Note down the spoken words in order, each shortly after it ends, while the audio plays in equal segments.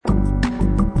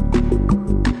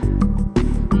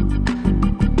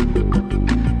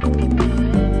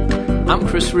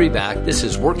Chris Riback. This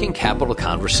is Working Capital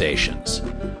Conversations.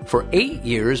 For 8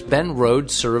 years, Ben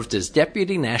Rhodes served as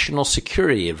Deputy National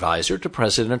Security Advisor to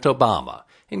President Obama,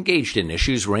 engaged in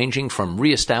issues ranging from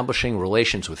reestablishing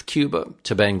relations with Cuba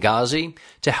to Benghazi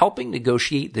to helping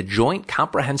negotiate the Joint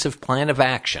Comprehensive Plan of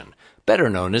Action, better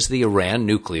known as the Iran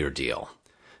nuclear deal.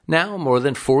 Now, more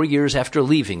than 4 years after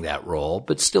leaving that role,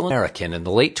 but still American in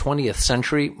the late 20th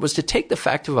century, was to take the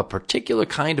fact of a particular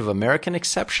kind of American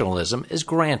exceptionalism as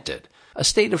granted, a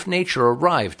state of nature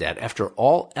arrived at after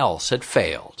all else had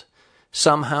failed.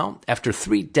 Somehow, after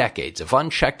 3 decades of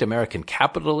unchecked American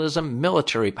capitalism,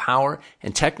 military power,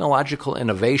 and technological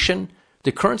innovation,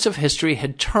 the currents of history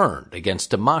had turned against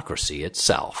democracy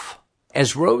itself.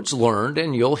 As Rhodes learned,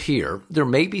 and you'll hear, there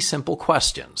may be simple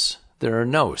questions. There are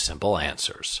no simple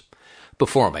answers.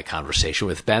 Before my conversation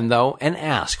with Ben, though, an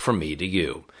ask from me to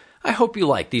you. I hope you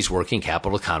like these Working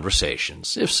Capital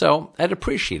Conversations. If so, I'd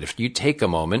appreciate if you take a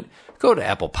moment, go to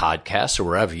Apple Podcasts or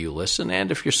wherever you listen,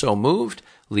 and if you're so moved,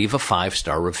 leave a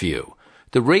 5-star review.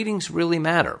 The ratings really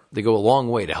matter. They go a long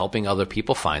way to helping other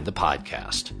people find the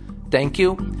podcast. Thank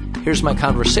you. Here's my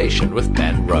conversation with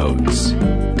Ben Rhodes.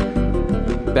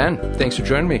 Ben, thanks for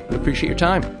joining me. Appreciate your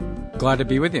time. Glad to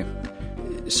be with you.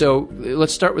 So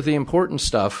let's start with the important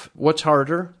stuff. What's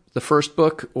harder, the first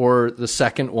book or the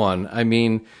second one? I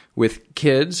mean, with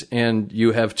kids, and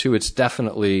you have 2, it's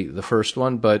definitely the first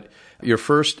one, but your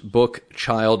first book,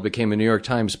 Child, became a New York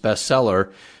Times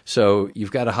bestseller, so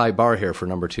you've got a high bar here for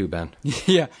number 2, Ben.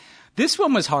 Yeah. This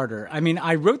one was harder. I mean,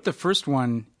 I wrote the first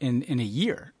one in a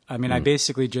year. I mean, I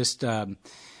basically just...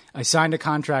 I signed a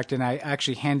contract, and I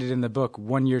actually handed in the book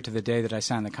 1 year to the day that I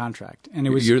signed the contract. And it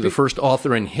was You're the first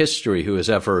author in history who has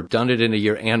ever done it in a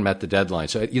year and met the deadline.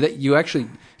 So you actually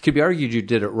could be argued you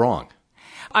did it wrong.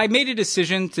 I made a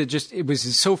decision to just – it was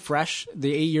so fresh.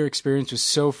 The 8-year experience was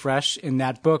so fresh in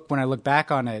that book. When I look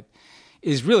back on it,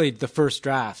 is really the first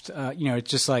draft. It's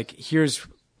just like, here's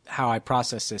how I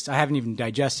process this. I haven't even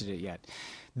digested it yet.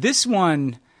 This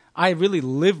one – I really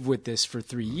lived with this for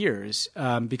 3 years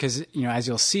because, as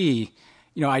you'll see,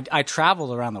 I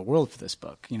traveled around the world for this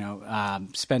book.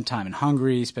 Spent time in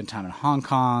Hungary, spent time in Hong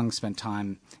Kong, spent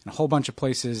time in a whole bunch of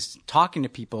places, talking to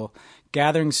people,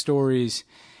 gathering stories,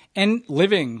 and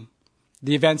living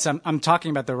the events. I'm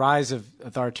talking about the rise of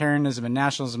authoritarianism and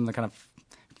nationalism, the kind of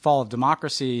fall of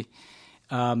democracy.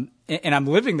 And I'm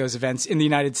living those events in the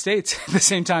United States at the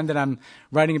same time that I'm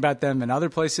writing about them in other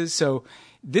places. So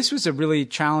this was a really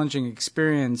challenging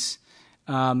experience.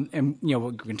 And,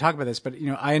 we can talk about this, but,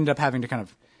 I ended up having to kind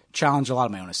of challenge a lot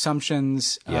of my own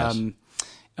assumptions. Yes.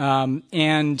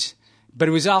 But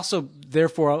it was also,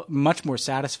 therefore, much more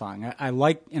satisfying. I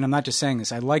like, and I'm not just saying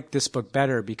this, I like this book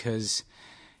better because,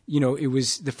 it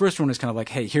was, the first one was kind of like,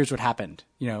 hey, here's what happened.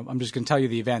 I'm just going to tell you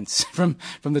the events from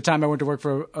the time I went to work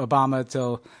for Obama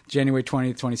till January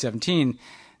 20th, 2017.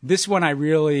 This one, I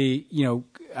really,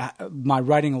 my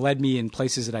writing led me in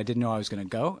places that I didn't know I was going to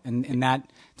go. And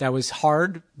that was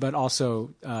hard, but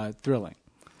also thrilling.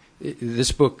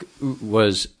 This book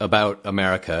was about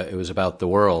America. It was about the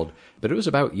world, but it was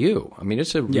about you. I mean,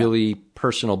 it's a really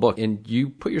personal book, and you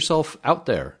put yourself out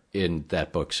there in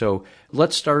that book. So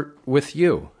let's start with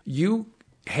you. You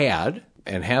had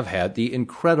and have had the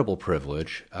incredible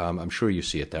privilege, I'm sure you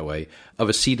see it that way, of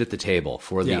a seat at the table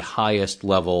for the highest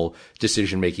level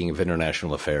decision-making of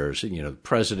international affairs.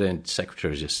 President,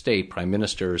 secretaries of state, prime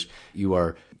ministers. You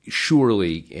are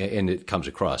surely, and it comes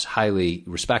across, highly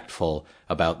respectful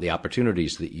about the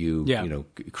opportunities that you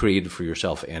created for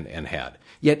yourself and had.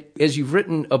 Yet, as you've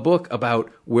written a book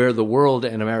about where the world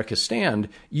and America stand,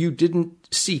 you didn't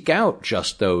seek out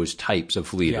just those types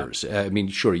of leaders. I mean,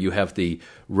 sure, you have the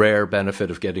rare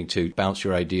benefit of getting to bounce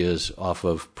your ideas off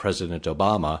of President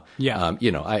Obama.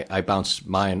 I bounce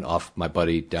mine off my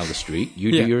buddy down the street.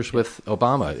 You do yours with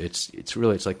Obama.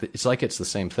 It's like it's the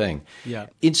same thing.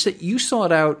 Instead, you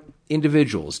sought out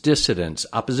individuals, dissidents,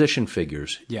 opposition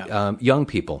figures, young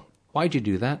people. Why'd you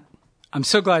do that? I'm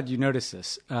so glad you noticed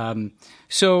this. I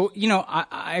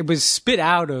was spit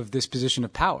out of this position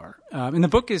of power. And the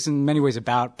book is in many ways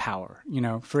about power.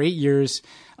 For 8 years,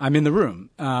 I'm in the room.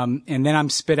 And then I'm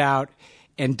spit out,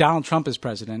 and Donald Trump is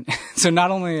president. So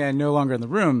not only am I no longer in the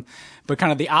room, but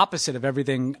kind of the opposite of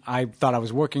everything I thought I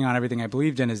was working on, everything I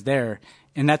believed in is there.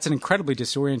 And that's an incredibly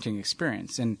disorienting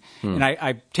experience. And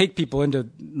I take people into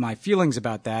my feelings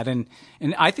about that. And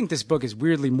I think this book is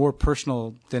weirdly more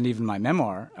personal than even my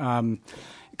memoir,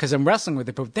 because I'm wrestling with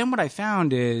it. But then what I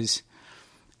found is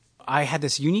I had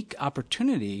this unique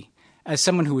opportunity as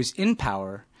someone who was in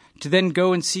power to then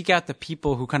go and seek out the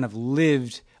people who kind of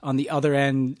lived on the other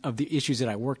end of the issues that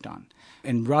I worked on.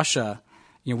 In Russia,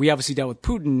 we obviously dealt with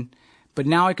Putin, But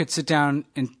now I could sit down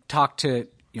and talk to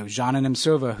Zhana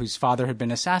Nemtsova, whose father had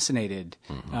been assassinated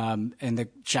in the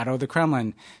shadow of the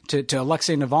Kremlin, to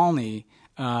Alexei Navalny,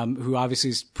 who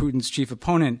obviously is Putin's chief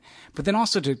opponent, but then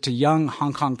also to young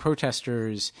Hong Kong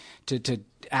protesters, to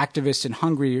activists in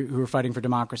Hungary who are fighting for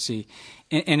democracy.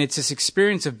 And it's this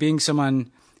experience of being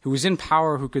someone who was in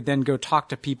power who could then go talk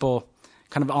to people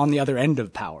kind of on the other end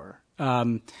of power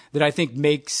that I think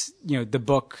makes the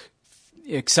book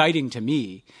exciting to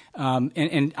me.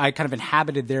 And I kind of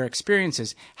inhabited their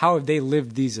experiences. How have they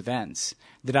lived these events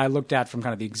that I looked at from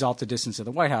kind of the exalted distance of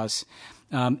the White House?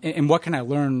 And what can I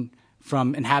learn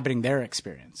from inhabiting their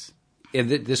experience? And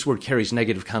this word carries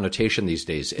negative connotation these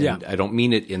days. And I don't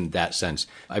mean it in that sense.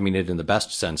 I mean it in the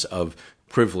best sense of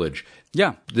privilege.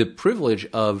 Yeah. The privilege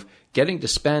of getting to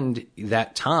spend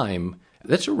that time,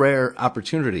 that's a rare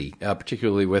opportunity,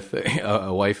 particularly with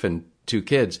a wife and 2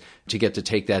 kids, to get to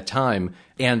take that time.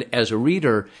 And as a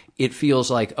reader, it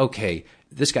feels like, okay,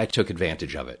 this guy took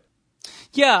advantage of it.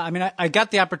 Yeah, I mean, I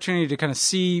got the opportunity to kind of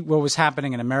see what was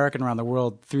happening in America and around the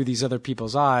world through these other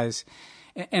people's eyes.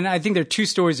 And I think there are 2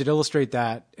 stories that illustrate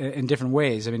that in different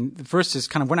ways. I mean, the first is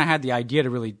kind of when I had the idea to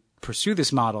really pursue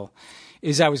this model,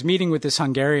 is I was meeting with this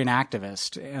Hungarian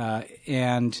activist,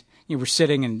 and we're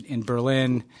sitting in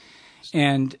Berlin,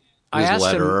 and I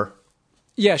asked him,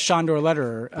 Sándor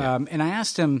Lederer, and I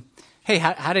asked him, hey,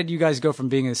 how did you guys go from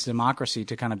being this democracy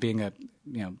to kind of being a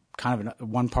kind of a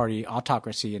one-party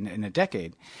autocracy in a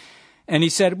decade? And he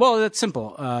said, well, that's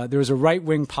simple. There was a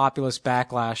right-wing populist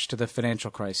backlash to the financial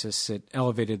crisis. It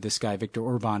elevated this guy, Viktor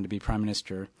Orban, to be prime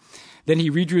minister. Then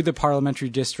he redrew the parliamentary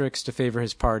districts to favor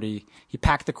his party. He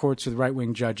packed the courts with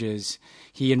right-wing judges.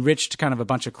 He enriched kind of a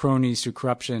bunch of cronies through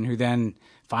corruption who then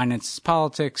financed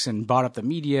politics and bought up the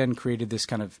media and created this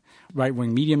kind of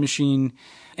right-wing media machine.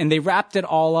 And they wrapped it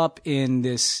all up in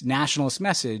this nationalist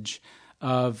message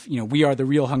of, we are the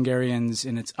real Hungarians,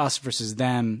 and it's us versus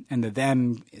them, and the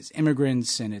them is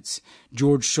immigrants, and it's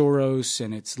George Soros,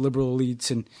 and it's liberal elites.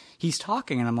 And he's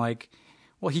talking, and I'm like,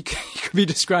 well, he could be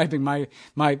describing my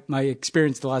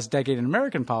experience the last decade in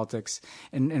American politics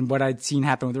and what I'd seen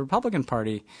happen with the Republican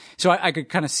Party. So I could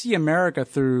kind of see America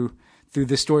through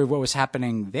the story of what was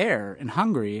happening there in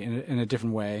Hungary in a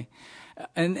different way.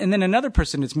 And then another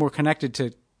person that's more connected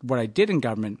to what I did in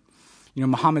government,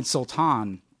 Mohammed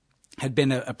Sultan, had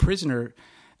been a prisoner,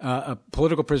 a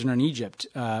political prisoner in Egypt,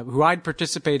 who I'd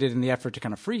participated in the effort to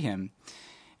kind of free him.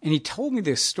 And he told me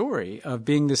this story of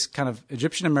being this kind of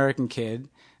Egyptian-American kid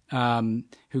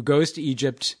who goes to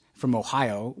Egypt from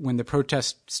Ohio when the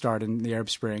protests started in the Arab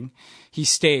Spring. He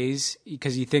stays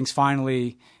because he thinks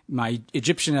finally my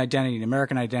Egyptian identity and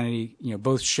American identity,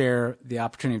 both share the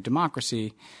opportunity of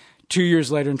democracy. 2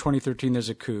 years later in 2013, there's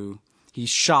a coup. He's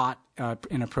shot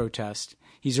in a protest.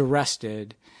 He's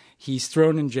arrested. He's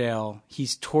thrown in jail.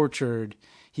 He's tortured.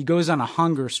 He goes on a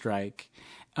hunger strike.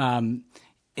 And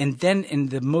then in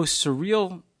the most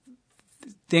surreal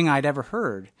thing I'd ever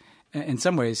heard, in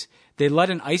some ways, they let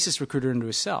an ISIS recruiter into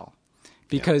his cell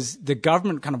because the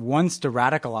government kind of wants to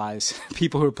radicalize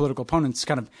people who are political opponents,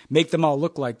 kind of make them all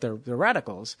look like they're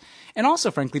radicals. And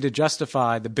also, frankly, to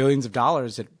justify the billions of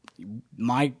dollars that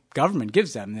my government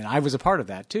gives them. And I was a part of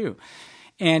that, too.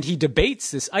 And he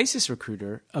debates this ISIS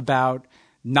recruiter about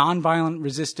nonviolent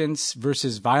resistance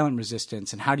versus violent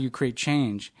resistance and how do you create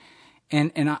change.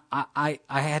 And I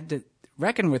had to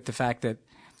reckon with the fact that,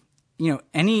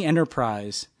 any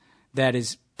enterprise that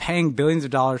is paying billions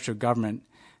of dollars to a government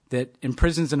that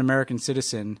imprisons an American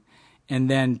citizen and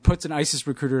then puts an ISIS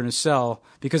recruiter in a cell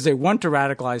because they want to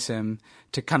radicalize him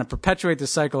to kind of perpetuate the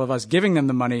cycle of us giving them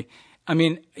the money. I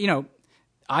mean,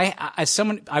 as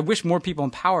someone, I wish more people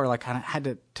in power kind of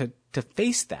had to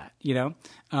face that,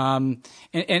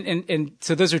 and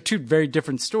so those are 2 very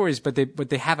different stories, but what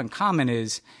they have in common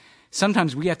is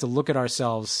sometimes we have to look at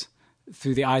ourselves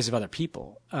through the eyes of other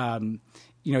people.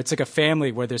 It's like a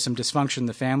family where there's some dysfunction in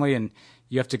the family and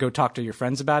you have to go talk to your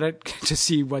friends about it to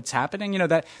see what's happening.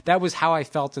 That was how I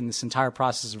felt in this entire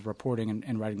process of reporting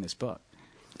and writing this book.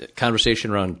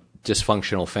 Conversation around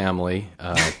dysfunctional family.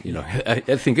 I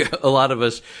think a lot of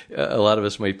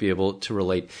us might be able to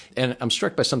relate. And I'm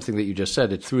struck by something that you just said,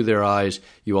 that through their eyes,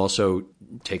 you also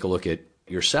take a look at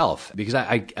yourself, because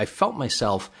I felt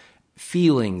myself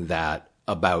feeling that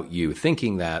about you,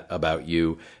 thinking that about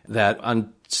you, that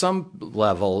on some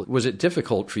level, was it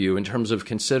difficult for you in terms of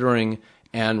considering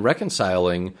and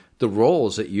reconciling the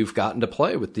roles that you've gotten to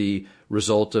play with the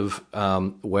result of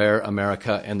where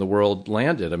America and the world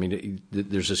landed? I mean,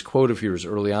 there's this quote of yours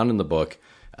early on in the book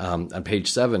on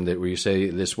page 7 where you say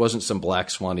this wasn't some black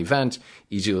swan event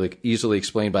easily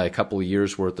explained by a couple of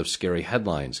years' worth of scary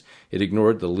headlines. It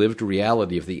ignored the lived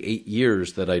reality of the 8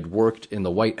 years that I'd worked in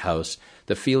the White House,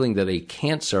 the feeling that a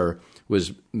cancer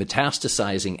was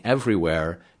metastasizing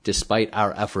everywhere despite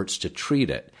our efforts to treat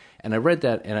it. And I read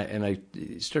that and I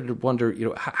started to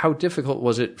wonder, how difficult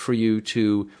was it for you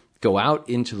to go out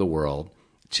into the world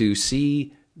to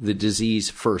see the disease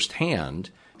firsthand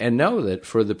and know that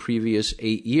for the previous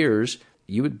 8 years,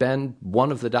 you had been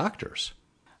one of the doctors?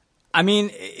 I mean,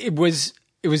 it was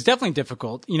definitely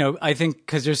difficult, I think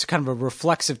because there's kind of a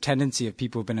reflexive tendency of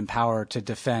people who've been in power to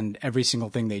defend every single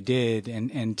thing they did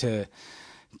and to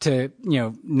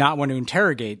not want to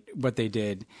interrogate what they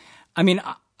did. I mean,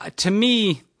 to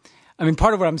me,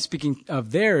 part of what I'm speaking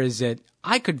of there is that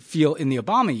I could feel in the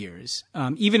Obama years,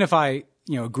 even if I,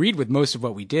 agreed with most of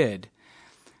what we did,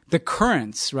 the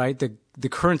currents, right, the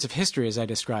currents of history, as I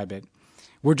describe it,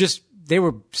 they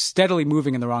were steadily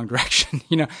moving in the wrong direction.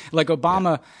 Like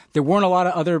Obama, there weren't a lot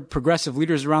of other progressive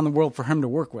leaders around the world for him to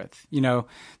work with.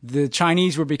 The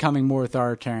Chinese were becoming more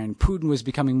authoritarian. Putin was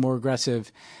becoming more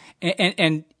aggressive.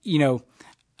 And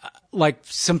like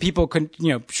some people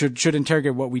should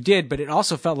interrogate what we did, but it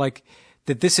also felt like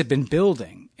that this had been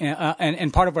building.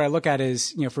 And part of what I look at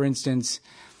is, for instance,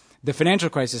 the financial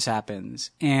crisis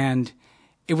happens, and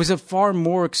it was a far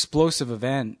more explosive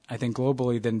event, I think,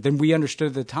 globally than we understood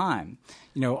at the time.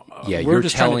 Your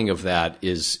telling of that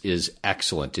is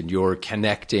excellent, and you're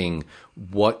connecting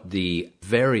what the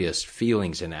various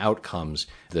feelings and outcomes,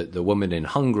 the woman in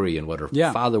Hungary and what her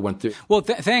father went through. Well,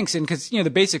 thanks, and because the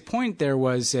basic point there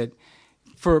was that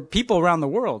for people around the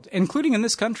world, including in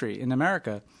this country, in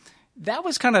America, that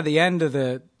was kind of the end of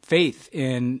the faith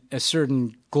in a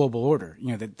certain global order.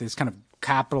 That this kind of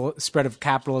spread of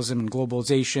capitalism and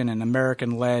globalization and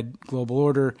American-led global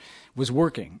order was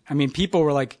working. People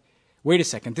were like, wait a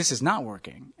second, this is not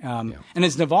working. And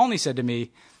as Navalny said to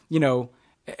me,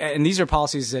 and these are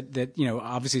policies that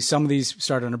obviously some of these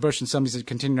started under Bush and some of these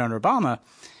continued under Obama,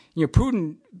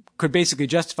 Putin could basically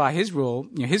justify his rule,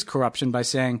 his corruption by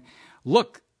saying,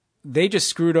 look, they just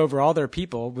screwed over all their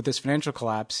people with this financial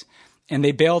collapse and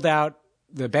they bailed out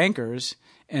the bankers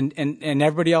and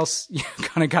everybody else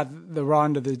kind of got the raw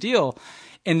end of the deal.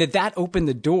 And that opened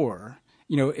the door,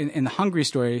 in the Hungary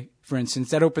story, for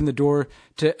instance, that opened the door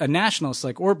to a nationalist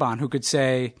like Orban who could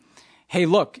say, hey,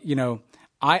 look,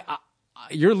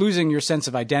 you're losing your sense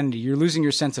of identity. You're losing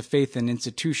your sense of faith in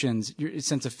institutions, your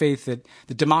sense of faith that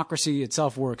the democracy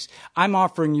itself works. I'm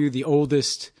offering you the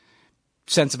oldest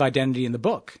sense of identity in the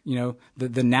book,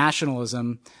 the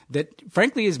nationalism that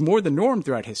frankly is more the norm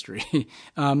throughout history.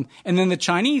 And then the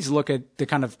Chinese look at the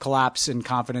kind of collapse in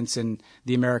confidence in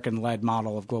the American-led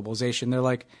model of globalization. They're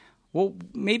like, well,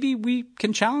 maybe we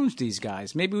can challenge these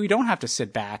guys. Maybe we don't have to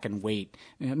sit back and wait.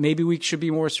 Maybe we should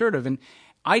be more assertive. And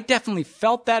I definitely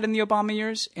felt that in the Obama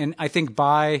years. And I think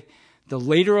by the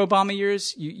later Obama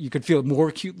years, you could feel it more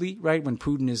acutely, right, when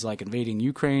Putin is like invading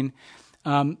Ukraine.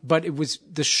 But it was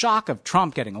the shock of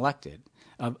Trump getting elected,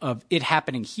 of it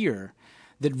happening here,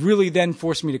 that really then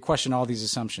forced me to question all these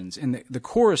assumptions. And the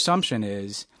core assumption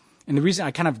is, and the reason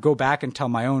I kind of go back and tell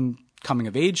my own coming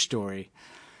of age story,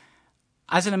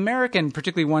 as an American,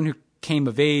 particularly one who came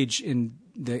of age in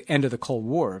the end of the Cold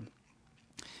War,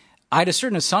 I had a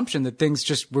certain assumption that things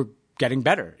just were getting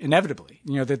better, inevitably,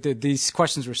 that these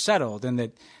questions were settled and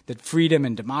that freedom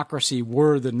and democracy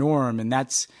were the norm, and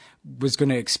was going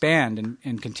to expand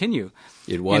and continue.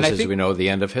 It was, as we know, the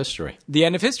end of history. The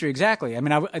end of history, exactly.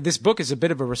 This book is a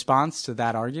bit of a response to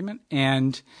that argument,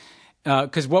 and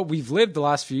because what we've lived the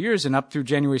last few years and up through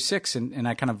January 6th, and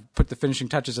I kind of put the finishing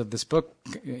touches of this book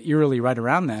eerily right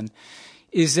around then,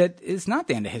 is that it's not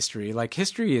the end of history. Like,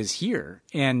 history is here,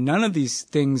 and none of these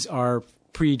things are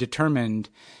predetermined.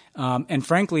 And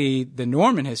frankly, the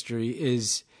norm in history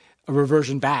is a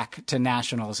reversion back to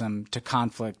nationalism, to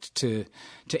conflict, to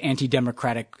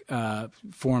anti-democratic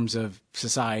forms of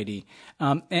society.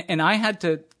 And I had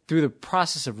to, through the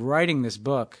process of writing this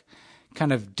book,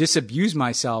 kind of disabuse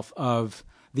myself of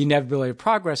the inevitability of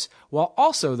progress, while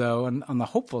also, though, on the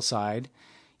hopeful side,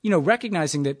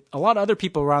 recognizing that a lot of other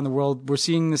people around the world were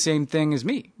seeing the same thing as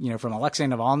me, from Alexei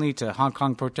Navalny to Hong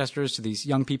Kong protesters to these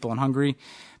young people in Hungary.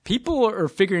 People are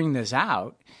figuring this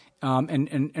out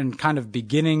and kind of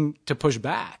beginning to push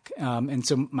back. And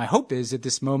so my hope is that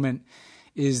this moment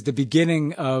is the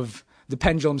beginning of the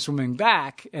pendulum swimming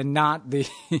back and not the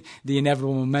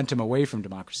inevitable momentum away from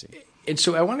democracy. And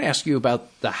so I want to ask you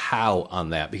about the how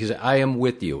on that, because I am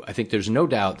with you. I think there's no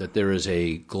doubt that there is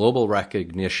a global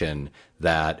recognition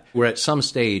that we're at some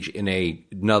stage in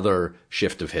another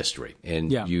shift of history,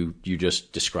 and you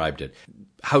just described it.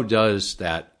 how does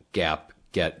that gap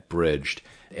get bridged?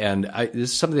 And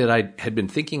this is something that I had been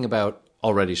thinking about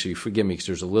already, so you forgive me because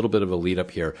there's a little bit of a lead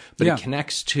up here, but it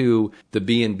connects to the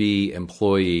B&B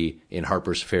employee in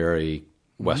Harper's Ferry,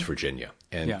 West Virginia,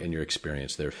 and your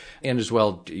experience there. And as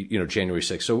well, January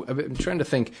 6th. So I'm trying to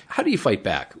think, how do you fight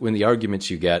back when the arguments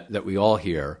you get that we all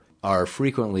hear are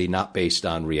frequently not based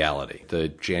on reality? The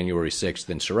January 6th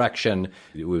insurrection,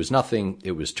 it was nothing,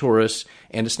 it was tourists,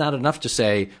 and it's not enough to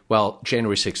say, well,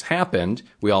 January 6th happened,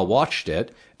 we all watched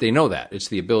it. They know that. It's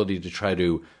the ability to try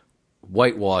to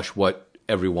whitewash what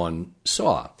everyone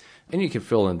saw. And you can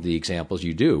fill in the examples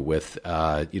you do with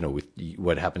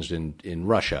what happens in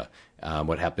Russia,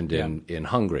 what happened in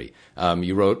Hungary.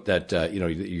 You wrote that,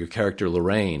 your character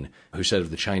Lorraine, who said of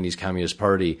the Chinese Communist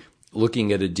Party,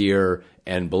 looking at a deer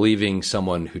and believing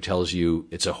someone who tells you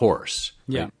it's a horse.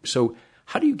 Right? Yeah. So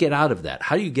how do you get out of that?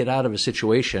 How do you get out of a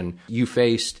situation you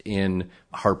faced in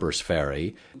Harper's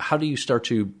Ferry? How do you start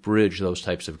to bridge those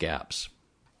types of gaps?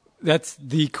 That's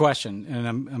the question, and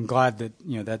I'm glad that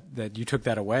that you took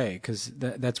that away, because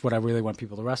that's what I really want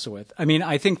people to wrestle with. I mean,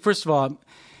 I think first of all,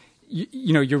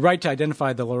 you're right to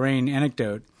identify the Lorraine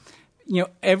anecdote.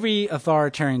 Every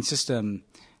authoritarian system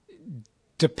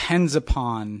depends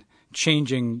upon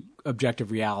changing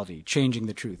objective reality, changing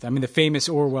the truth. I mean, the famous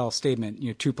Orwell statement,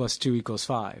 2 + 2 =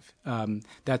 5.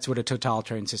 That's what a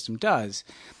totalitarian system does.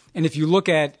 And if you look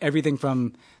at everything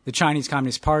from the Chinese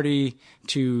Communist Party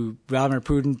to Vladimir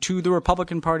Putin to the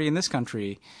Republican Party in this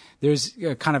country, there's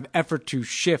a kind of effort to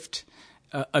shift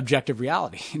objective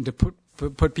reality and to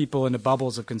put people into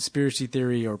bubbles of conspiracy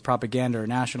theory or propaganda or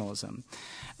nationalism.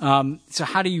 So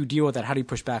how do you deal with that? How do you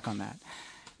push back on that?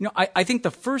 I think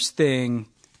the first thing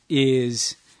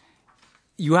is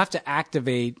you have to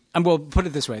activate, well, put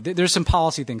it this way, there's some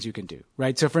policy things you can do,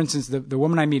 right? So for instance, the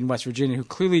woman I meet in West Virginia who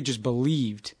clearly just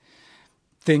believed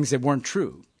things that weren't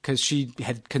true because she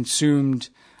had consumed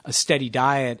a steady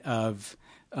diet of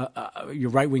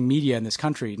your right-wing media in this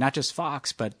country, not just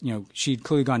Fox, but she'd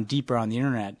clearly gone deeper on the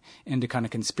internet into kind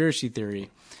of conspiracy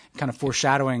theory, kind of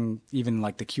foreshadowing even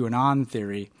like the QAnon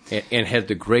theory. And had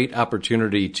the great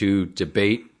opportunity to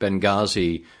debate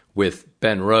Benghazi with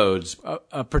Ben Rhodes.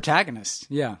 A protagonist,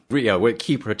 yeah. Yeah,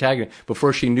 key protagonist,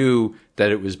 before she knew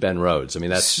that it was Ben Rhodes. I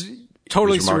mean, that's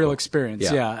totally surreal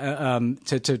experience, yeah.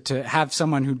 To have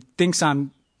someone who thinks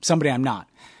I'm somebody I'm not.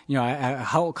 A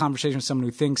whole conversation with someone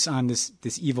who thinks I'm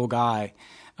this evil guy,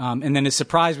 and then is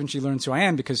surprised when she learns who I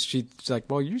am, because she's like,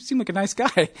 well, you seem like a nice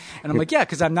guy. And I'm like, yeah,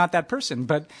 because I'm not that person.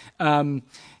 But, some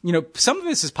of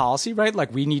this is policy, right?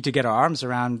 Like, we need to get our arms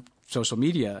around social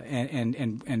media,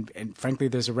 and frankly,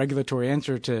 there's a regulatory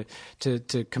answer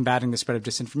to combating the spread of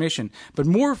disinformation. But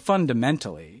more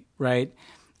fundamentally, right,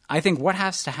 I think what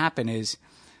has to happen is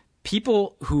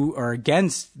people who are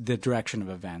against the direction of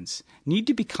events need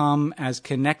to become as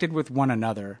connected with one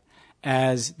another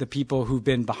as the people who've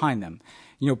been behind them.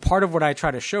 Part of what I try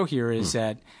to show here is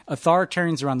that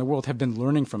authoritarians around the world have been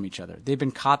learning from each other. They've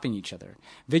been copying each other.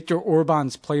 Viktor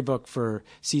Orban's playbook for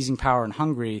seizing power in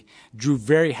Hungary drew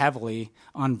very heavily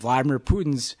on Vladimir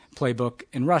Putin's playbook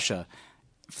in Russia.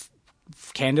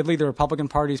 Candidly, the Republican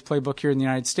Party's playbook here in the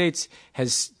United States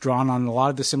has drawn on a lot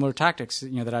of the similar tactics,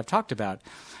 that I've talked about.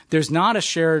 There's not a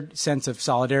shared sense of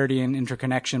solidarity and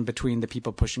interconnection between the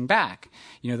people pushing back.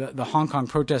 The Hong Kong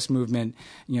protest movement,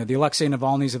 the Alexei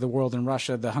Navalny's of the world in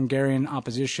Russia, the Hungarian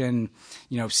opposition,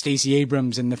 Stacey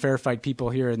Abrams and the Fair Fight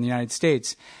people here in the United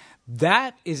States.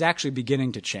 That is actually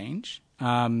beginning to change.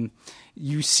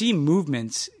 You see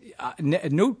movements.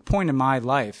 At no point in my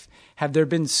life have there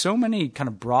been so many kind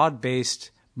of broad-based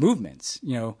movements.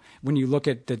 When you look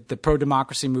at the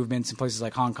pro-democracy movements in places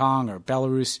like Hong Kong or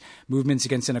Belarus, movements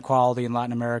against inequality in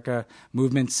Latin America,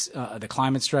 movements, the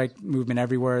climate strike movement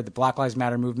everywhere, the Black Lives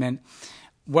Matter movement.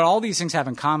 What all these things have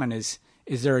in common is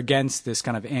they're against this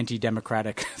kind of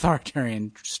anti-democratic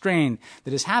authoritarian strain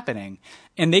that is happening,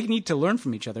 and they need to learn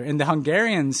from each other. And the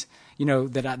Hungarians,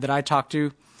 that I talk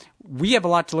to, we have a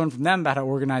lot to learn from them about how to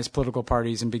organize political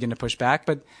parties and begin to push back,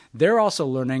 but they're also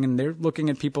learning, and they're looking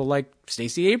at people like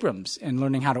Stacey Abrams and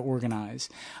learning how to organize.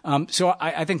 So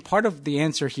I think part of the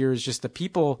answer here is just the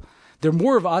people, they're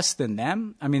more of us than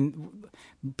them. I mean,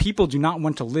 people do not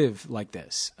want to live like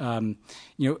this.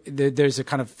 There's a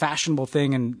kind of fashionable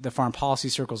thing in the foreign policy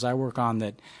circles I work on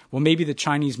that, well, maybe the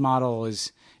Chinese model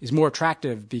is more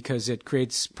attractive because it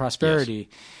creates prosperity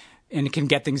and it can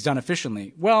get things done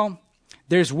efficiently. Well,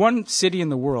 there's one city in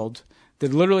the world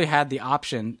that literally had the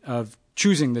option of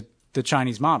choosing the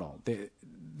Chinese model,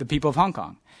 the people of Hong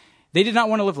Kong. They did not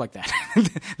want to live like that.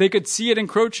 They could see it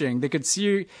encroaching. They could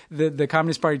see the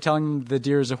Communist Party telling them the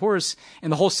deer is a horse,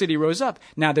 and the whole city rose up.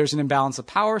 Now there's an imbalance of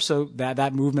power, so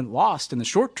that movement lost in the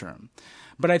short term.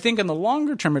 But I think in the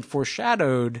longer term, it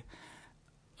foreshadowed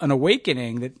an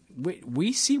awakening that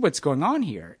we see what's going on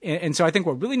here. And so I think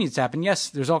what really needs to happen, yes,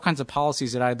 there's all kinds of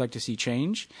policies that I'd like to see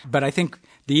change, but I think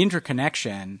the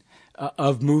interconnection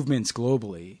of movements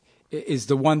globally is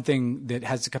the one thing that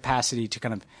has the capacity to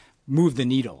kind of move the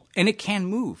needle. And it can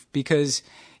move because,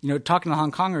 talking to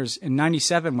Hong Kongers in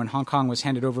 97, when Hong Kong was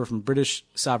handed over from British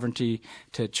sovereignty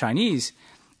to Chinese,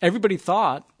 everybody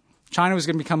thought China was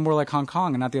going to become more like Hong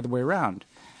Kong and not the other way around.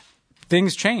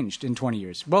 Things changed in 20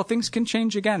 years. Well, things can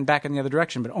change again back in the other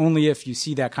direction, but only if you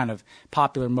see that kind of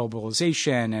popular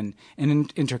mobilization and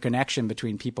interconnection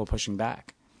between people pushing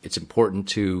back. It's important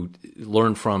to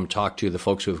learn from, talk to the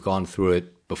folks who have gone through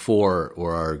it before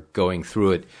or are going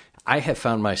through it. I have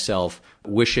found myself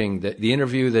wishing that the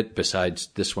interview that, besides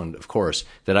this one, of course,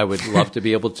 that I would love to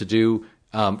be able to do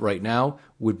right now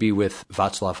would be with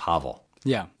Václav Havel.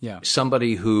 Yeah.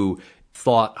 Somebody who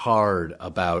thought hard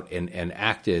about and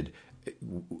acted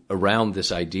around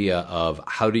this idea of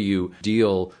how do you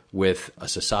deal with a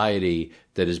society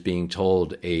that is being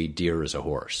told a deer is a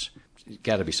horse.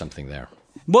 Got to be something there.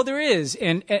 Well, there is,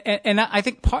 and I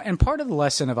think part of the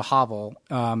lesson of a Havel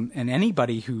and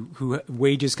anybody who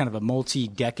wages kind of a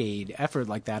multi-decade effort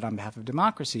like that on behalf of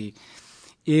democracy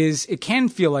is it can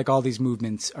feel like all these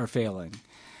movements are failing,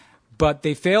 but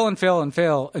they fail and fail and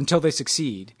fail until they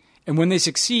succeed. And when they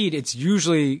succeed, it's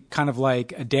usually kind of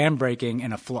like a dam breaking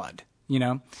and a flood,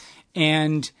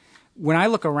 And when I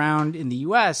look around in the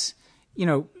U.S.,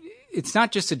 it's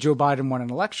not just that Joe Biden won an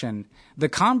election. The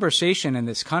conversation in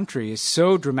this country is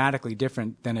so dramatically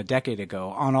different than a decade ago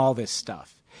on all this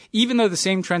stuff. Even though the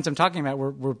same trends I'm talking about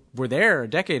were there a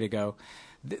decade ago,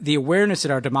 the awareness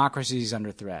that our democracy is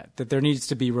under threat, that there needs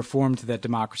to be reform to that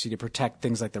democracy to protect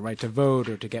things like the right to vote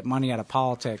or to get money out of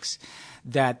politics,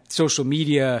 that social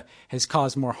media has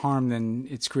caused more harm than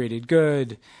it's created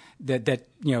good, that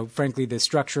frankly, the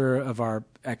structure of our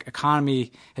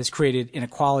economy has created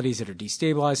inequalities that are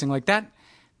destabilizing like that.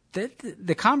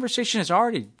 The conversation has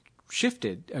already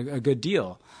shifted a good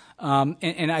deal.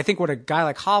 And I think what a guy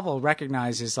like Havel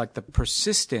recognizes is like the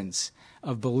persistence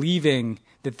of believing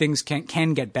that things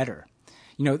can get better.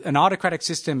 An autocratic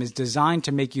system is designed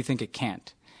to make you think it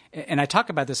can't. And I talk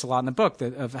about this a lot in the book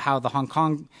of how the Hong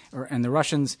Kong and the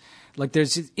Russians, like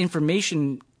there's this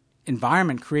information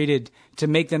environment created to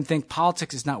make them think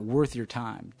politics is not worth your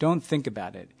time. Don't think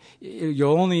about it.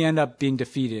 You'll only end up being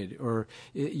defeated, or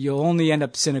you'll only end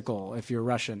up cynical if you're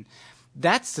Russian.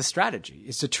 That's the strategy,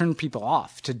 is to turn people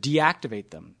off, to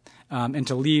deactivate them, and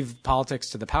to leave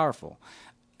politics to the powerful.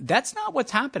 That's not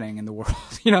what's happening in the world.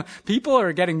 People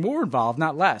are getting more involved,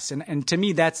 not less. And to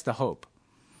me, that's the hope.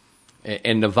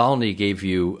 And Navalny gave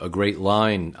you a great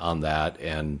line on that,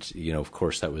 and of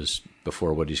course that was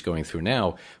before what he's going through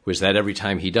now, was that every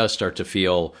time he does start to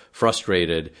feel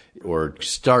frustrated or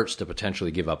starts to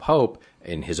potentially give up hope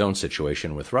in his own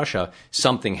situation with Russia,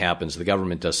 something happens, the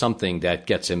government does something that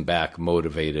gets him back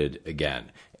motivated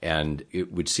again. And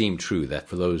it would seem true that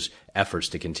for those efforts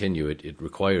to continue, it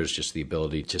requires just the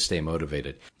ability to stay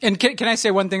motivated. And can I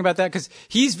say one thing about that? Because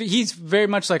he's very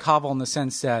much like Havel in the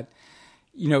sense that,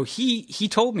 he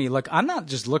told me, look, I'm not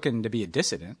just looking to be a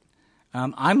dissident.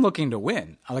 I'm looking to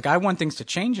win. Like, I want things to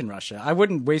change in Russia. I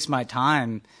wouldn't waste my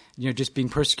time, just being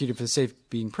persecuted for the sake of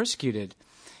being persecuted.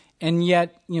 And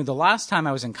yet, the last time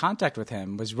I was in contact with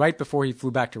him was right before he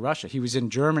flew back to Russia. He was in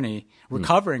Germany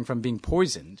recovering from being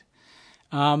poisoned.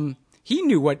 He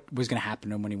knew what was going to happen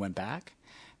to him when he went back.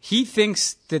 He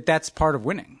thinks that that's part of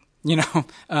winning.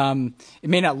 It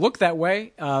may not look that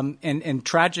way. And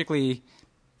tragically,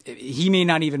 he may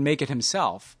not even make it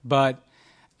himself. But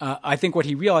I think what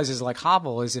he realizes, like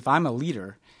Havel, is if I'm a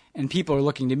leader and people are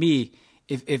looking to me,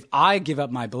 if I give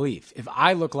up my belief, if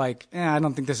I look like, I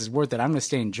don't think this is worth it, I'm going to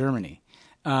stay in Germany,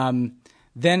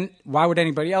 then why would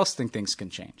anybody else think things can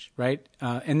change, right?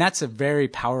 And that's a very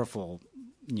powerful,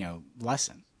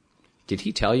 lesson. Did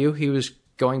he tell you he was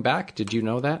going back? Did you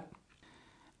know that?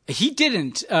 He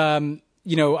didn't. I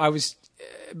was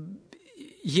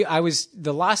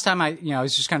the last time I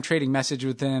was just kind of trading message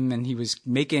with him, and he was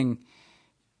making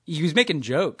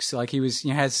jokes, like he was,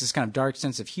 has this kind of dark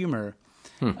sense of humor.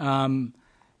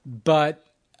 But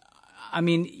I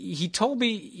mean, he told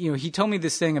me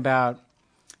this thing about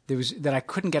that I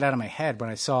couldn't get out of my head when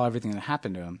I saw everything that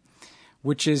happened to him,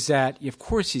 which is that of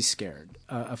course he's scared.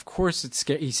 Of course it's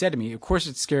scary. He said to me, of course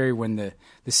it's scary when the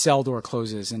cell door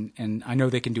closes and I know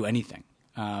they can do anything.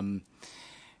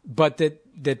 But that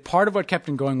that part of what kept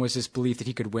him going was this belief that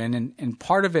he could win, and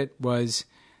part of it was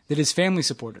that his family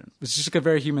supported him. It's just like a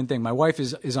very human thing. My wife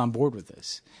is on board with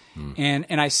this, and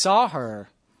I saw her,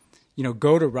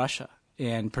 go to Russia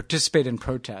and participate in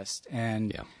protests,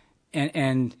 and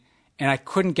I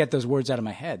couldn't get those words out of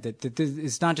my head. That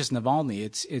it's not just Navalny;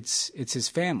 it's his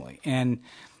family, and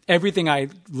everything I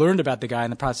learned about the guy in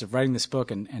the process of writing this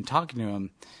book and talking to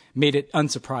him made it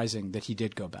unsurprising that he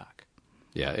did go back.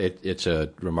 Yeah, it's a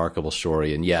remarkable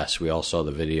story. And yes, we all saw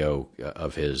the video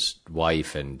of his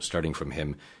wife and starting from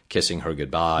him kissing her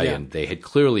goodbye. Yeah. And they had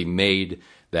clearly made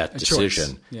that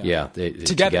decision.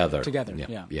 Together.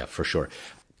 Yeah, for sure.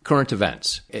 Current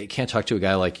events. I can't talk to a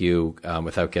guy like you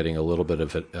without getting a little bit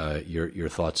of your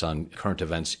thoughts on current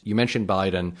events. You mentioned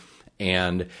Biden.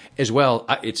 And as well,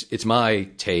 it's my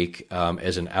take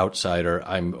as an outsider.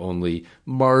 I'm only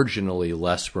marginally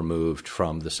less removed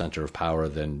from the center of power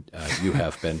than you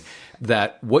have been.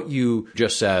 That what you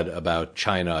just said about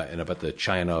China and about the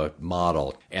China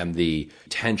model and the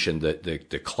tension,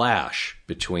 the clash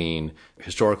between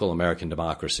historical American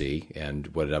democracy and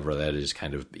whatever that is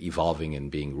kind of evolving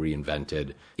and being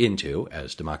reinvented into,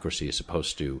 as democracy is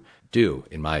supposed to do,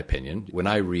 in my opinion. When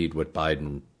I read what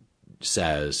Biden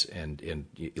says and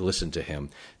you listen to him,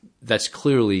 that's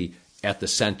clearly at the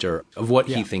center of what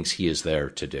he thinks he is there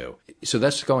to do. So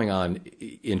that's going on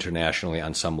internationally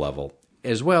on some level.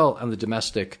 As well, on the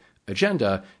domestic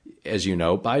agenda, as you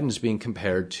know, Biden's being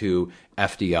compared to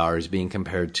FDR, is being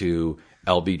compared to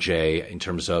LBJ in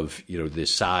terms of the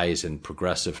size and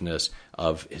progressiveness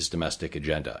of his domestic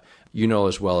agenda. You know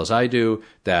as well as I do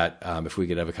that if we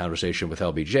could have a conversation with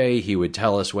LBJ, he would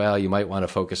tell us, well, you might want to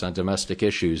focus on domestic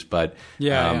issues, but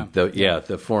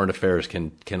the foreign affairs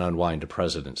can unwind a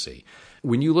presidency.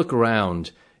 When you look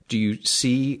around, do you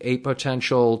see a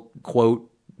potential, quote,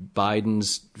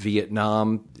 Biden's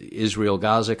Vietnam, Israel,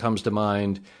 Gaza comes to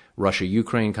mind, Russia,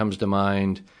 Ukraine comes to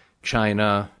mind,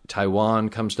 China, Taiwan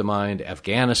comes to mind,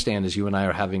 Afghanistan, as you and I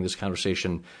are having this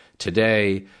conversation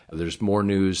today. There's more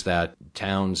news that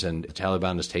towns and the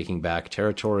Taliban is taking back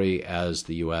territory as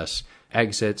the U.S.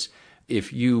 exits.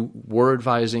 If you were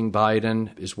advising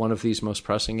Biden, is one of these most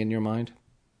pressing in your mind?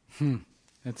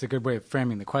 That's a good way of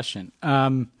framing the question.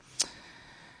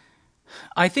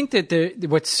 I think that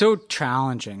what's so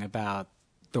challenging about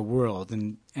the world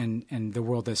and the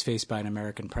world that's faced by an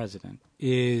American president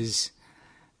is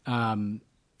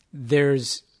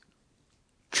there's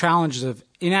challenges of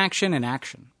inaction and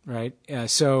action, right? When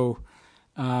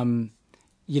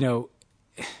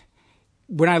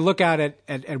I look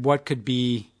at what could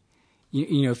be,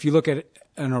 if you look at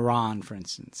an Iran, for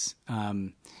instance,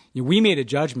 we made a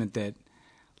judgment that,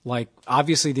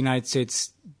 obviously the United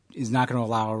States is not going to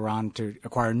allow Iran to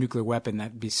acquire a nuclear weapon.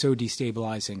 That would be so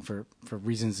destabilizing for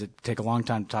reasons that take a long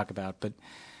time to talk about.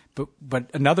 But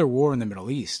another war in the Middle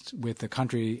East with a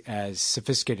country as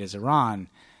sophisticated as Iran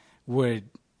would,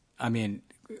 oh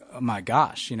my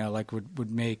gosh,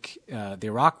 would make the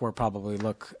Iraq war probably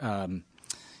look, like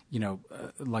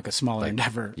a smaller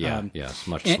endeavor. It's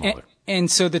much smaller. And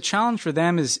so the challenge for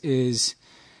them is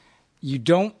you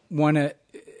don't want to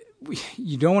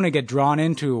get drawn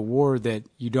into a war that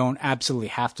you don't absolutely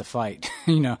have to fight,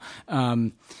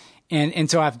 And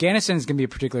so Afghanistan is going to be a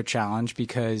particular challenge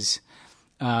because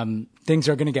things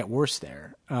are going to get worse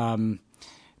there.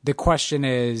 The question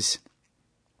is,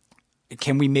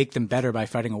 can we make them better by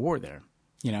fighting a war there?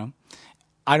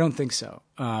 I don't think so.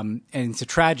 And it's a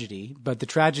tragedy, but the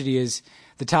tragedy is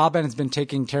the Taliban has been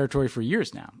taking territory for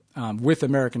years now with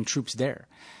American troops there.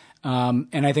 And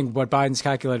I think what Biden's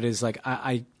calculated is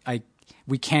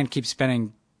we can't keep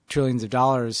spending trillions of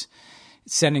dollars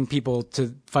sending people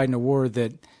to fight in a war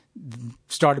that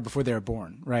started before they were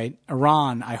born, right?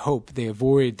 Iran, I hope they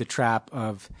avoid the trap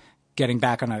of getting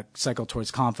back on a cycle towards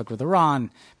conflict with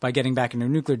Iran by getting back into a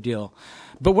nuclear deal.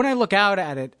 But when I look out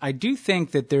at it, I do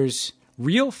think that there's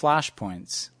real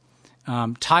flashpoints.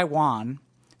 Taiwan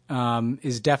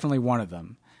is definitely one of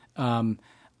them.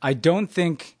 I don't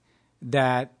think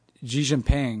that Xi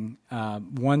Jinping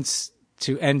wants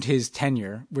to end his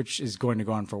tenure, which is going to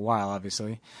go on for a while,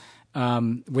 obviously,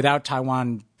 without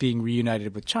Taiwan being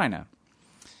reunited with China.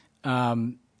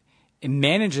 In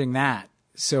managing that,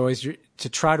 so as to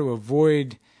try to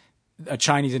avoid a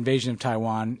Chinese invasion of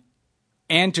Taiwan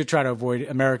and to try to avoid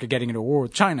America getting into a war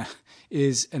with China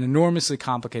is an enormously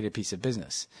complicated piece of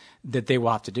business that they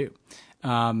will have to do.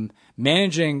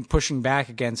 Pushing back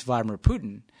against Vladimir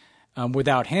Putin,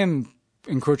 without him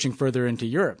encroaching further into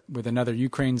Europe with another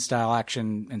Ukraine-style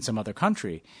action in some other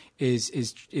country is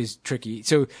tricky.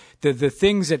 So the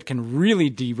things that can really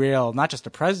derail not just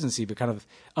a presidency but kind of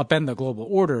upend the global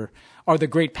order are the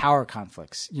great power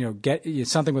conflicts.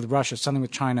 Something with Russia, something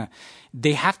with China.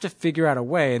 They have to figure out a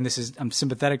way, and I'm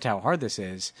sympathetic to how hard this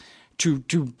is,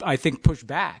 to I think push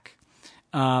back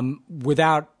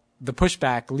without the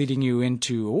pushback leading you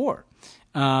into a war.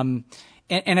 And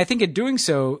I think in doing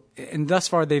so, and thus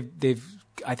far they've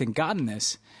I think gotten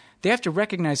this, they have to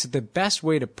recognize that the best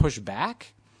way to push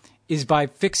back is by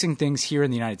fixing things here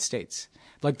in the United States.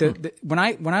 Like when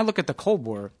I look at the Cold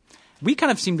War, we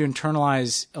kind of seem to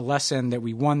internalize a lesson that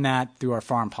we won that through our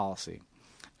foreign policy.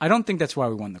 I don't think that's why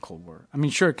we won the Cold War. I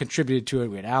mean, sure, it contributed to it.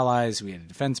 We had allies, we had a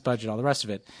defense budget, all the rest of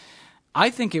it.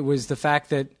 I think it was the fact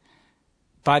that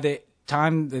by the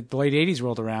time that the late 80s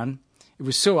rolled around, it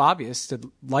was so obvious that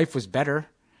life was better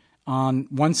on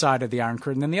one side of the Iron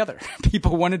Curtain than the other.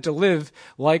 People wanted to live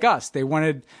like us. They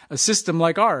wanted a system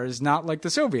like ours, not like the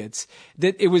Soviets.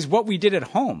 That it was what we did at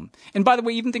home. And by the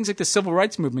way, even things like the civil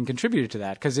rights movement contributed to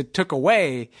that because it took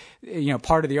away,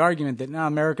 part of the argument that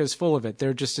America's full of it.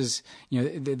 They're just as,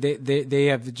 they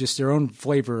have just their own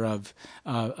flavor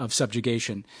of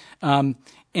subjugation.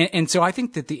 And so I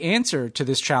think that the answer to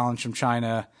this challenge from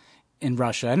China in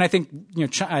Russia, and I think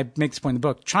I make this point in the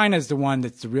book. China is the one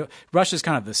that's the real. Russia's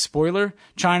kind of the spoiler.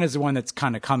 China is the one that's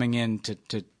kind of coming in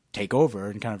to take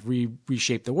over and kind of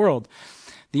reshape the world.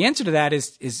 The answer to that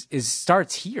is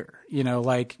starts here.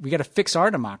 Like we got to fix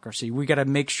our democracy. We got to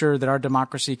make sure that our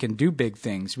democracy can do big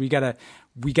things. We got to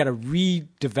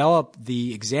redevelop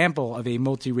the example of a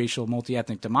multiracial,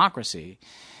 multi-ethnic democracy.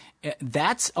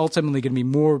 That's ultimately going to be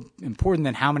more important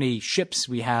than how many ships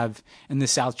we have in the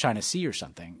South China Sea or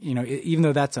something, even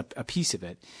though that's a piece of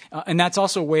it. And that's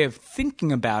also a way of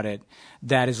thinking about it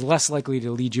that is less likely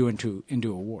to lead you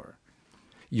into a war.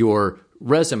 Your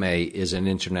resume is an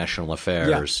international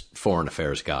affairs, foreign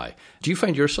affairs guy. Do you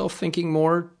find yourself thinking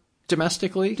more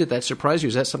domestically? Did that surprise you?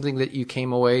 Is that something that you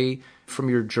came away from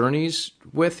your journeys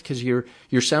with? Because you're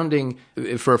sounding,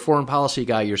 for a foreign policy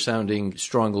guy, you're sounding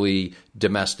strongly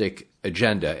domestic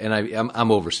agenda. And I'm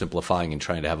oversimplifying and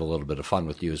trying to have a little bit of fun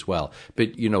with you as well.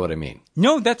 But you know what I mean.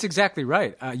 No, that's exactly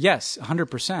right. Yes,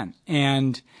 100%.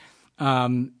 And,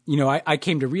 I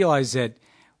came to realize that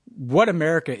what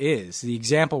America is, the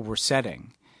example we're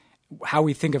setting, how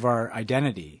we think of our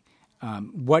identity,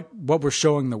 what we're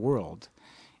showing the world,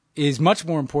 is much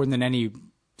more important than any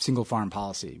single foreign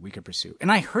policy we could pursue.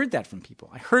 And I heard that from people.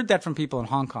 I heard that from people in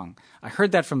Hong Kong. I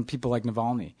heard that from people like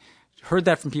Navalny. Heard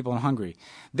that from people in Hungary.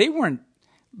 They weren't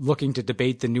looking to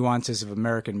debate the nuances of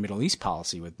American Middle East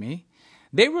policy with me.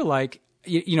 They were like,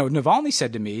 Navalny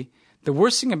said to me, the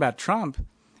worst thing about Trump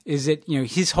is that,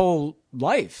 his whole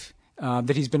life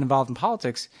that he's been involved in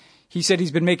politics, he said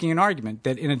he's been making an argument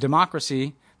that in a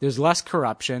democracy, there's less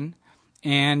corruption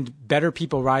and better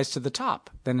people rise to the top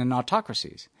than in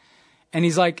autocracies. And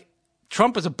he's like,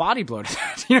 Trump was a body blow to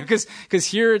that, because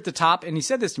here at the top, and he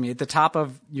said this to me, at the top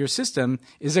of your system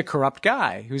is a corrupt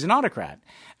guy who's an autocrat.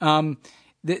 I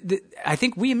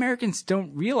think we Americans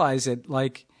don't realize that,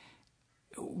 like,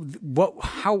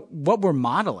 what we're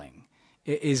modeling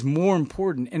is more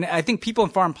important. And I think people in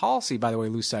foreign policy, by the way,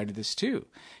 lose sight of this too,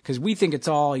 because we think it's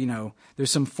all,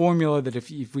 there's some formula that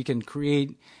if we can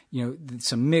create,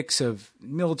 some mix of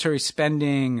military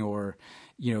spending or,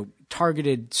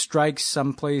 targeted strikes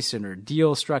someplace or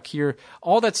deal struck here,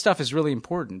 all that stuff is really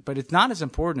important. But it's not as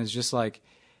important as just like,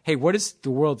 hey, what does the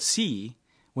world see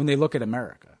when they look at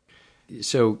America?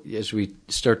 So as we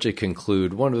start to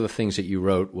conclude, one of the things that you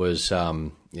wrote was,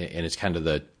 and it's kind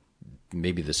of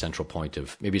maybe the central point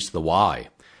of, maybe it's the why.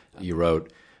 You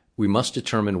wrote, we must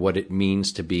determine what it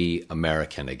means to be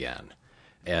American again.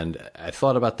 And I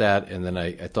thought about that, and then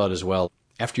I thought as well,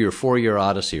 after your 4-year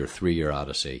odyssey or 3-year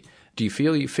odyssey, do you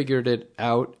feel you figured it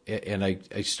out? And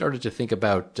I started to think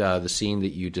about the scene that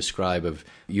you describe of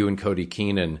you and Cody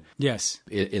Keenan yes,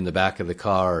 in the back of the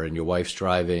car, and your wife's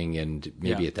driving, and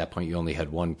maybe at that point you only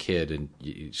had one kid, and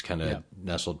you just kind of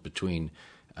nestled between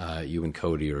you and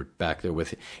Cody or back there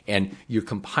with it. And you're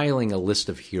compiling a list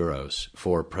of heroes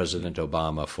for President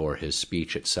Obama for his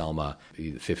speech at Selma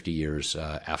 50 years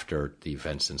after the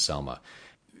events in Selma.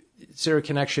 Is there a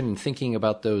connection in thinking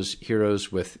about those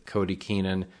heroes with Cody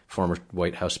Keenan, former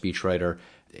White House speechwriter,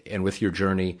 and with your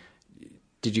journey?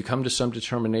 Did you come to some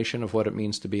determination of what it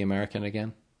means to be American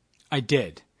again? I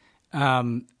did.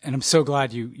 And I'm so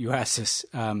glad you asked this.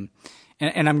 And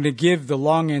I'm going to give the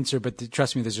long answer, but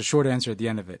trust me, there's a short answer at the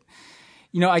end of it.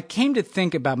 I came to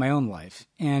think about my own life.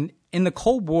 And in the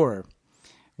Cold War,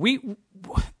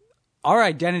 our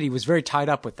identity was very tied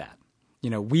up with that.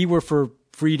 we were for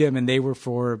freedom and they were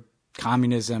for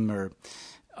communism or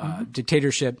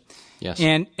dictatorship. Yes.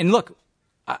 And look,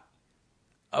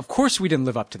 of course we didn't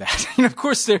live up to that. Of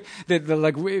course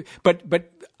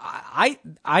but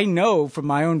I know from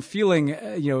my own feeling,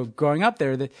 growing up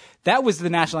there that was the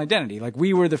national identity. Like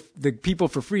we were the people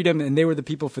for freedom and they were the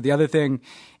people for the other thing.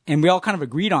 And we all kind of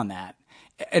agreed on that.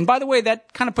 And by the way,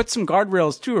 that kind of puts some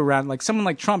guardrails too around, like someone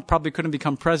like Trump probably couldn't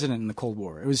become president in the Cold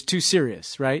War. It was too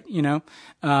serious, right?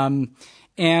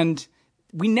 And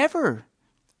we never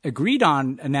agreed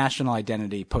on a national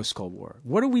identity post-Cold War.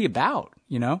 What are we about,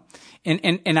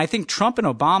 And I think Trump and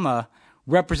Obama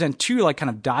represent two like kind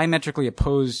of diametrically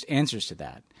opposed answers to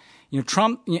that.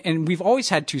 Trump, and we've always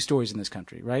had two stories in this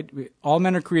country, right? All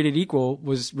Men Are Created Equal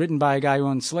was written by a guy who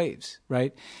owned slaves,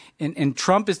 right? And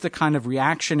Trump is the kind of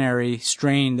reactionary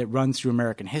strain that runs through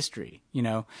American history,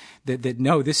 that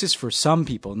no, this is for some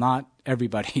people, not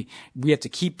everybody. We have to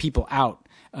keep people out.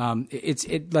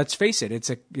 Let's face it,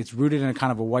 it's rooted in a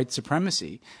kind of a white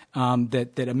supremacy,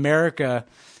 that America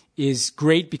is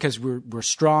great because we're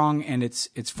strong and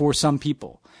it's for some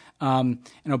people. And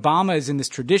Obama is in this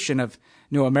tradition of,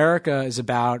 no, America is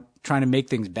about trying to make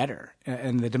things better,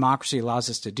 and the democracy allows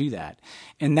us to do that.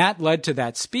 And that led to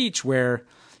that speech where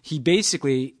he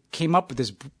basically came up with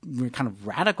this kind of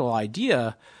radical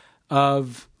idea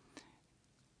of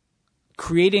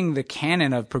creating the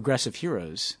canon of progressive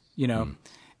heroes,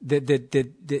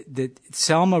 that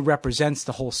Selma represents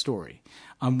the whole story.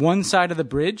 On one side of the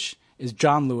bridge is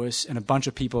John Lewis and a bunch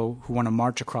of people who want to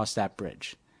march across that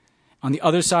bridge. On the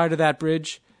other side of that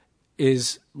bridge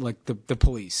is like the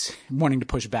police wanting to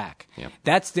push back. Yep.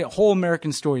 That's the whole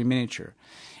American story in miniature.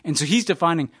 And so he's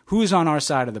defining who's on our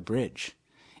side of the bridge.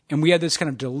 And we had this kind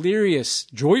of delirious,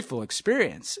 joyful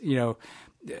experience,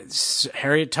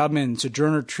 Harriet Tubman,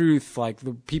 Sojourner Truth, like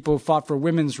the people who fought for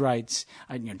women's rights,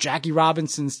 Jackie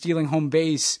Robinson stealing home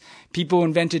base, people who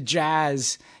invented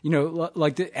jazz,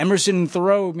 like Emerson and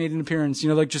Thoreau made an appearance,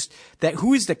 like just that,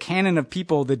 who is the canon of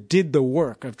people that did the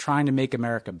work of trying to make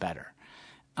America better?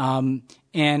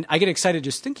 And I get excited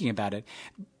just thinking about it.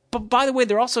 But by the way,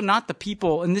 they're also not the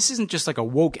people, and this isn't just like a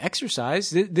woke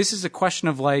exercise. This is a question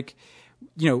of like,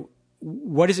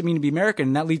 what does it mean to be American?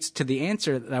 And that leads to the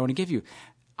answer that I want to give you.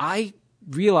 I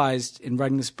realized in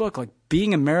writing this book, like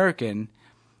being American,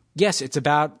 yes, it's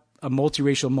about a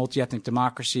multiracial, multi-ethnic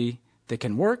democracy that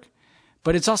can work,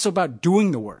 but it's also about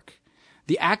doing the work.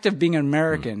 The act of being an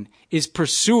American is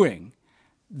pursuing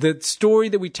the story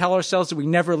that we tell ourselves that we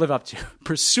never live up to,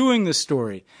 pursuing the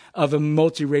story of a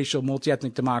multiracial,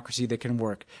 multi-ethnic democracy that can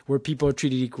work, where people are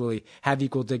treated equally, have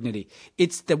equal dignity.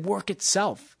 It's the work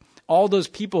itself. All those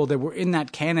people that were in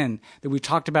that canon that we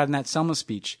talked about in that Selma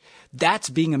speech, that's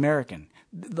being American.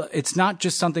 It's not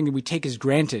just something that we take as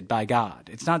granted by God.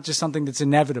 It's not just something that's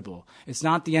inevitable. It's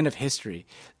not the end of history.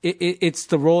 It's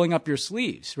the rolling up your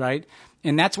sleeves, right?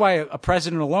 And that's why a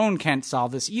president alone can't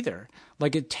solve this either.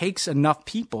 Like, it takes enough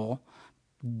people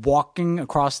walking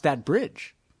across that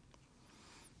bridge.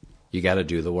 You got to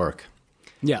do the work.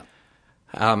 Yeah.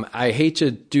 I hate to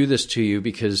do this to you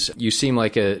because you seem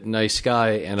like a nice guy,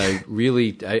 and I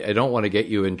don't want to get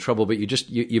you in trouble, but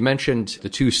you mentioned the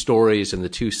two stories and the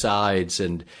two sides,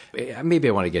 and maybe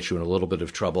I want to get you in a little bit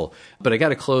of trouble. But I got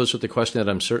to close with the question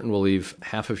that I'm certain will leave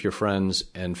half of your friends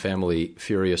and family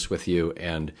furious with you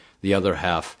and the other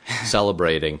half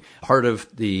celebrating. Part of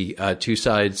the two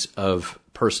sides of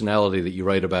personality that you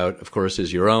write about, of course,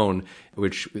 is your own,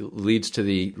 which leads to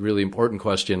the really important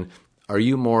question: are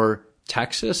you more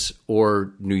Texas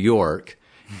or New York?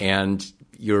 And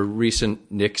your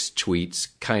recent Knicks tweets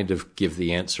kind of give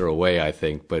the answer away, I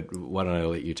think, but why don't I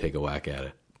let you take a whack at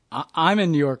it? I'm a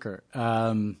New Yorker.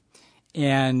 I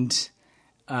say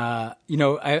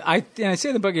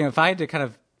in the book, if I had to kind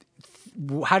of,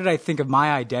 how did I think of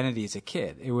my identity as a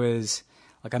kid? It was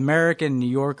like American, New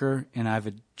Yorker, and I have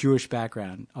a Jewish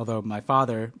background, although my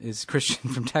father is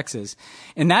Christian from Texas.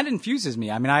 And that infuses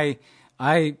me. I mean,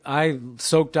 I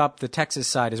soaked up the Texas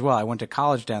side as well. I went to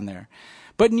college down there.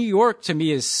 But New York to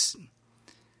me is,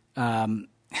 and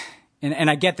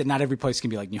I get that not every place can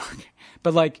be like New York.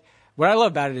 But like, what I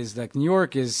love about it is like New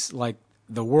York is like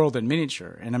the world in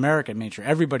miniature, in America in miniature.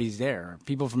 Everybody's there,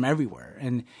 people from everywhere.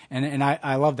 And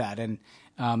I love that. And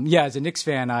as a Knicks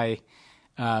fan,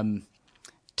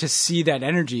 to see that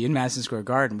energy in Madison Square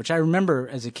Garden, which I remember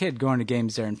as a kid going to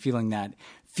games there and feeling that,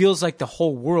 feels like the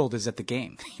whole world is at the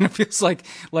game. It feels like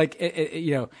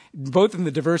both in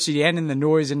the diversity and in the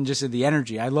noise and just in the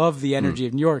energy. I love the energy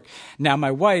of New York. Now,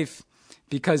 my wife,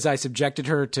 because I subjected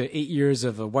her to 8 years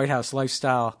of a White House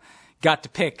lifestyle, got to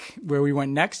pick where we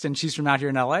went next, and she's from out here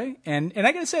in L.A. And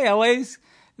I got to say, L.A.'s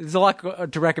there's a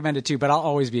lot to recommend it too, but I'll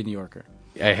always be a New Yorker.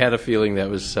 I had a feeling that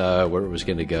was where it was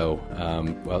going to go.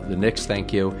 Well, the Knicks,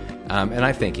 thank you. And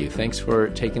I thank you. Thanks for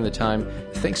taking the time.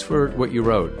 Thanks for what you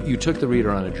wrote. You took the reader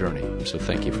on a journey, so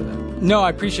thank you for that. No, I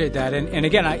appreciate that. And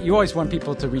again, you always want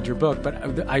people to read your book, but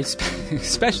I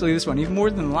especially this one, even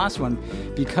more than the last one,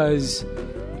 because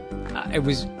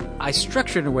I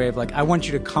structured it in a way of like, I want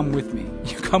you to come with me.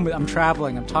 I'm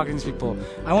traveling, I'm talking to these people.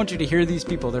 I want you to hear these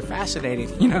people. They're fascinating,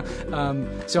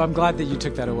 So I'm glad that you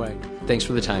took that away. Thanks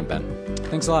for the time, Ben.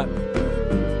 Thanks a lot.